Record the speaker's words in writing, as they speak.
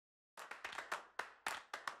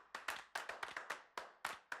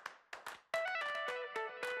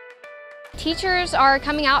Teachers are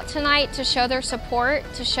coming out tonight to show their support,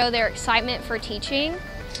 to show their excitement for teaching.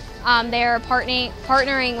 They're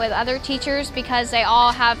partnering with other teachers because they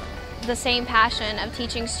all have the same passion of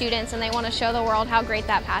teaching students, and they want to show the world how great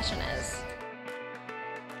that passion is.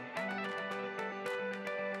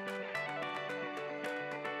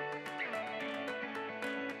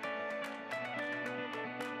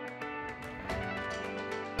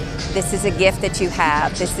 This is a gift that you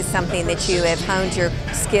have. This is something that you have honed your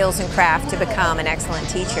skills and craft to become an excellent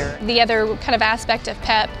teacher. The other kind of aspect of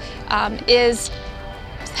PEP is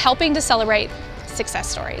helping to celebrate success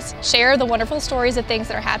stories. Share the wonderful stories of things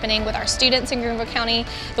that are happening with our students in Greenville County,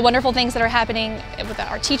 the wonderful things that are happening with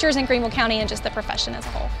our teachers in Greenville County, and just the profession as a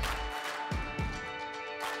whole.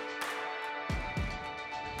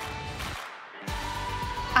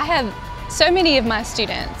 I have so many of my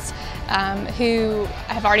students who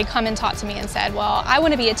have already come and talked to me and said, well, I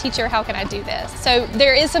want to be a teacher, how can I do this? So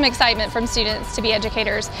there is some excitement from students to be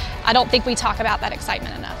educators. I don't think we talk about that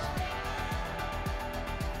excitement enough.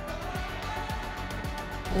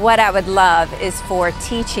 What I would love is for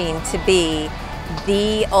teaching to be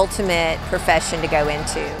the ultimate profession to go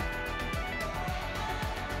into.